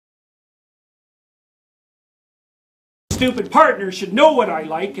stupid partner should know what I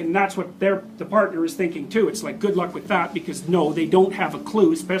like, and that's what the partner is thinking too. It's like, good luck with that, because no, they don't have a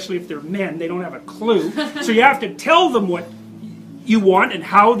clue, especially if they're men, they don't have a clue. So you have to tell them what you want and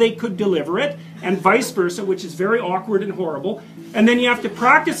how they could deliver it, and vice versa, which is very awkward and horrible. And then you have to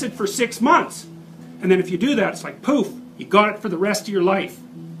practice it for 6 months. And then if you do that, it's like, poof, you got it for the rest of your life.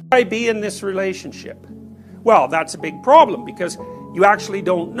 Should I be in this relationship? Well, that's a big problem, because you actually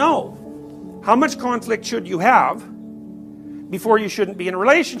don't know. How much conflict should you have before you shouldn't be in a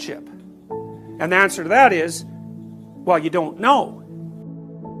relationship? And the answer to that is, well, you don't know.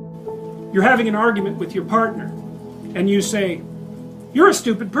 You're having an argument with your partner, and you say, you're a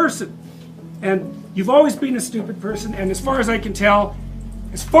stupid person, and you've always been a stupid person, and as far as I can tell,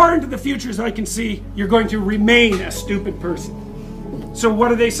 as far into the future as I can see, you're going to remain a stupid person. So what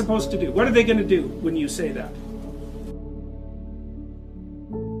are they supposed to do? What are they going to do when you say that?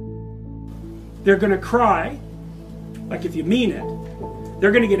 They're going to cry, like if you mean it.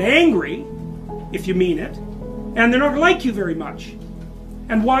 They're going to get angry if you mean it. And they're not going to like you very much.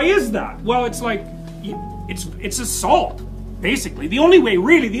 And why is that? Well, it's like, it's assault, basically. The only way,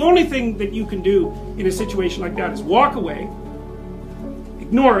 really, the only thing that you can do in a situation like that is walk away,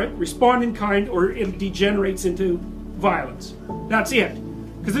 ignore it, respond in kind, or it degenerates into violence. That's it.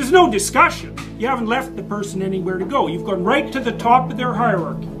 Because there's no discussion. You haven't left the person anywhere to go. You've gone right to the top of their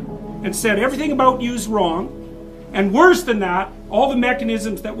hierarchy and said everything about you is wrong, and worse than that, all the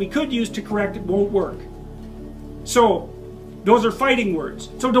mechanisms that we could use to correct it won't work. So those are fighting words.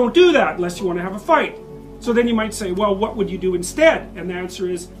 So don't do that unless you want to have a fight. So then you might say, well, what would you do instead? And the answer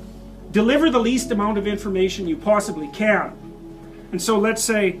is, deliver the least amount of information you possibly can. And so let's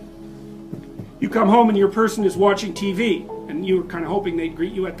say you come home and your person is watching TV, and you're kind of hoping they'd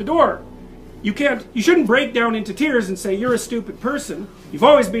greet you at the door. You shouldn't break down into tears and say, you're a stupid person, you've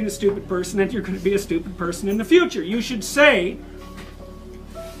always been a stupid person, and you're going to be a stupid person in the future. You should say,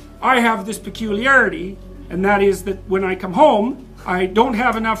 I have this peculiarity, and that is that when I come home, I don't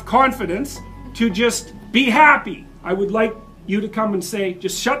have enough confidence to just be happy. I would like you to come and say,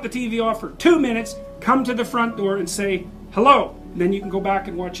 just shut the TV off for 2 minutes, come to the front door and say, hello. And then you can go back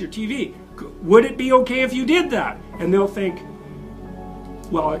and watch your TV. Would it be okay if you did that? And they'll think,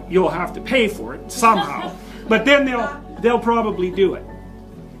 well, you'll have to pay for it somehow. But then they'll probably do it.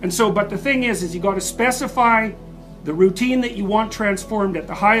 And so, but the thing is you got to specify the routine that you want transformed at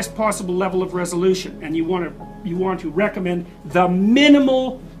the highest possible level of resolution, and you want to recommend the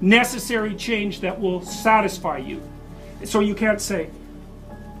minimal necessary change that will satisfy you. So you can't say,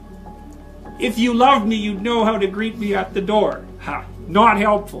 if you loved me, you'd know how to greet me at the door. Ha, not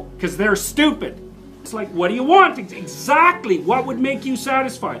helpful, because they're stupid. It's like, what do you want? Exactly, what would make you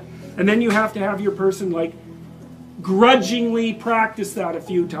satisfied? And then you have to have your person like grudgingly practice that a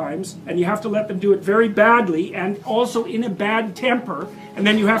few times, and you have to let them do it very badly and also in a bad temper, and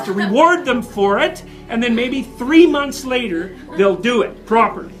then you have to reward them for it, and then maybe 3 months later they'll do it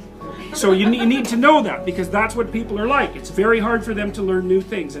properly. So you need to know that, because that's what people are like. It's very hard for them to learn new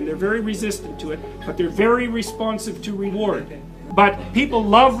things, and they're very resistant to it, but they're very responsive to reward. But people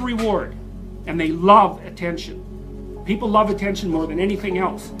love reward, and they love attention. People love attention more than anything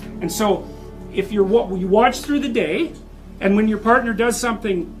else. And so if you watch through the day, and when your partner does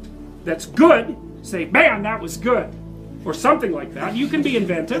something that's good, say, man, that was good, or something like that. You can be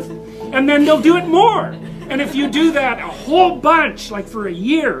inventive, and then they'll do it more. And if you do that a whole bunch, like for a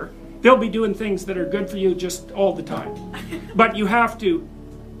year, they'll be doing things that are good for you just all the time. But you have to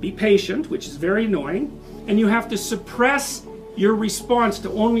be patient, which is very annoying, and you have to suppress your response to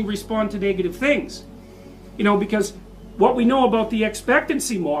only respond to negative things. You know, because what we know about the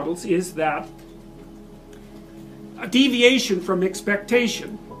expectancy models is that a deviation from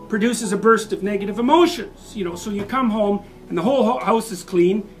expectation produces a burst of negative emotions. You know, so you come home and the whole house is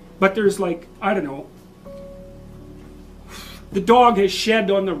clean, but there's like, I don't know, the dog has shed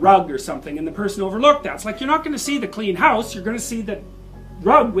on the rug or something, and the person overlooked that. It's like, you're not going to see the clean house, you're going to see the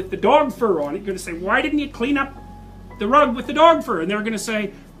rug with the dog fur on it. You're going to say, why didn't you clean up the rug with the dog fur? And they're going to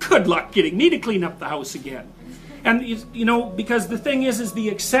say, good luck getting me to clean up the house again. And you know, because the thing is the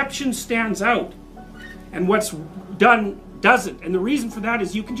exception stands out, and what's done doesn't. And the reason for that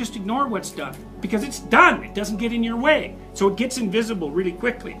is you can just ignore what's done, because it's done. It doesn't get in your way, so it gets invisible really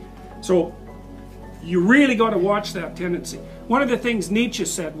quickly. So you really got to watch that tendency. One of the things Nietzsche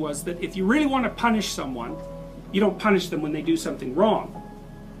said was that if you really want to punish someone, you don't punish them when they do something wrong,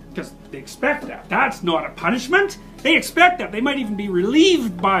 because they expect that. That's not a punishment. They expect that. They might even be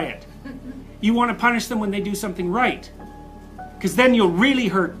relieved by it. You want to punish them when they do something right, because then you'll really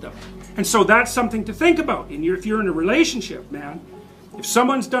hurt them. And so that's something to think about. If you're in a relationship, man, if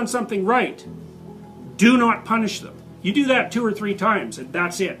someone's done something right, do not punish them. You do that 2 or 3 times, and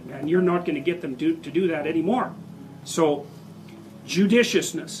that's it, and you're not going to get them to do that anymore. So,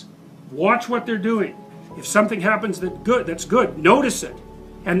 judiciousness. Watch what they're doing. If something happens that's good, notice it.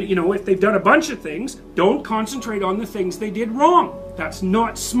 And you know, if they've done a bunch of things, don't concentrate on the things they did wrong. That's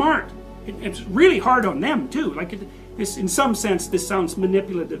not smart. It's really hard on them too. Like in some sense, this sounds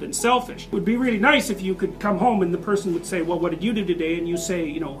manipulative and selfish. It would be really nice if you could come home and the person would say, well, what did you do today? And you say,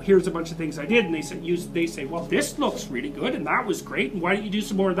 you know, here's a bunch of things I did. And they say, well, this looks really good and that was great. And why don't you do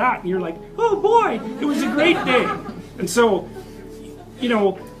some more of that? And you're like, oh boy, it was a great day. And so, you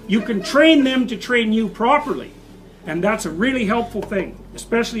know, you can train them to train you properly. And that's a really helpful thing,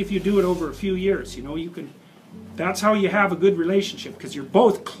 especially if you do it over a few years. You know, that's how you have a good relationship, because you're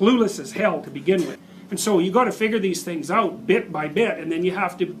both clueless as hell to begin with. And so you got to figure these things out bit by bit, and then you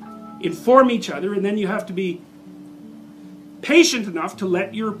have to inform each other, and then you have to be patient enough to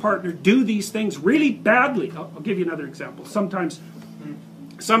let your partner do these things really badly. I'll give you another example. Sometimes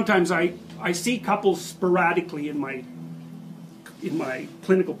I see couples sporadically in my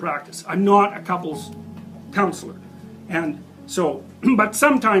clinical practice. I'm not a couples counselor. And so, but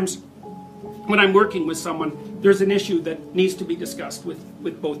sometimes when I'm working with someone, there's an issue that needs to be discussed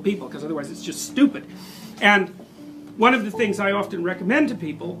with both people, because otherwise it's just stupid. And one of the things I often recommend to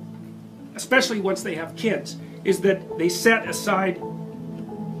people, especially once they have kids, is that they set aside,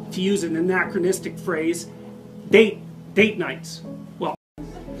 to use an anachronistic phrase, date nights. Well,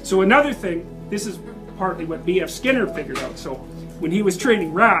 so another thing, this is partly what B.F. Skinner figured out. So when he was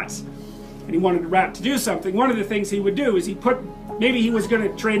training rats, and he wanted a rat to do something, one of the things he would do is maybe he was going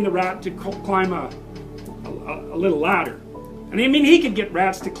to train the rat to climb a little ladder. And I mean, he could get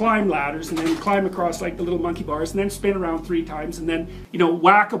rats to climb ladders and then climb across like the little monkey bars and then spin around 3 times and then, you know,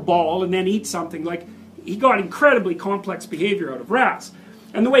 whack a ball and then eat something. Like, he got incredibly complex behavior out of rats.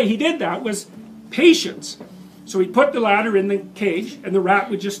 And the way he did that was patience. So he put the ladder in the cage and the rat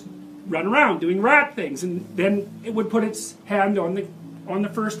would just run around doing rat things, and then it would put its hand on the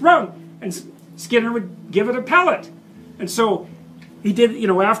first rung. And Skinner would give it a pellet. And so he did, you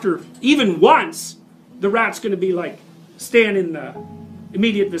know, after even once, the rat's going to be like staying in the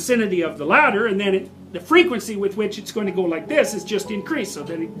immediate vicinity of the ladder, and then the frequency with which it's going to go like this is just increased. So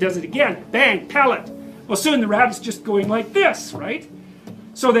then it does it again, bang, pellet. Well, soon the rat is just going like this, right?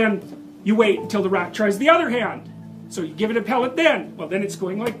 So then you wait until the rat tries the other hand. So you give it a pellet then. Well, then it's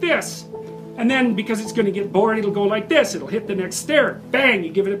going like this. And then, because it's going to get bored, it'll go like this. It'll hit the next stair. Bang,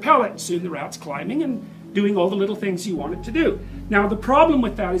 you give it a pellet. Soon the rat's climbing and doing all the little things you want it to do. Now, the problem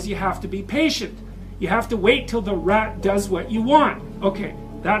with that is you have to be patient. You have to wait till the rat does what you want. Okay,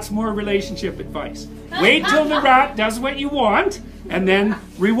 that's more relationship advice. Wait till the rat does what you want, and then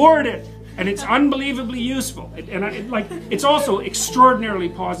reward it. And it's unbelievably useful. It's also extraordinarily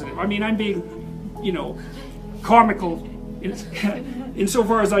positive. I mean, I'm being, you know, comical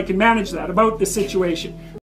insofar as I can manage that about the situation.